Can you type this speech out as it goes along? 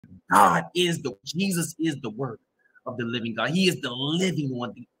Jesus is the word of the living God. He is the living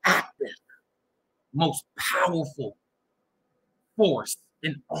one, the active, most powerful force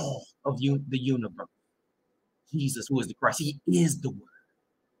in all of the universe. Jesus, who is the Christ, he is the word.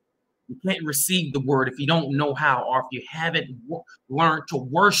 You can't receive the word if you don't know how, or if you haven't learned to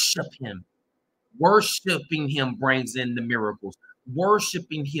worship him. Worshiping him brings in the miracles.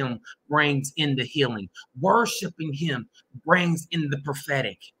 Worshiping him brings in the healing. Worshiping him brings in the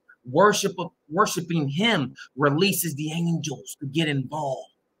prophetic. Worshiping him releases the angels to get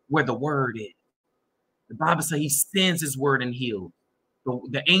involved where the word is. The Bible says he sends his word and heals.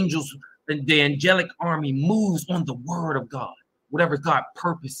 The angels, the angelic army moves on the word of God, whatever God's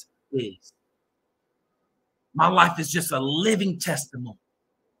purpose is. My life is just a living testimony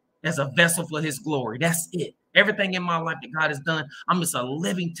as a vessel for his glory. That's it. Everything in my life that God has done, I'm just a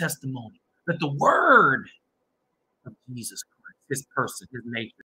living testimony that the word of Jesus Christ, his person, his nature,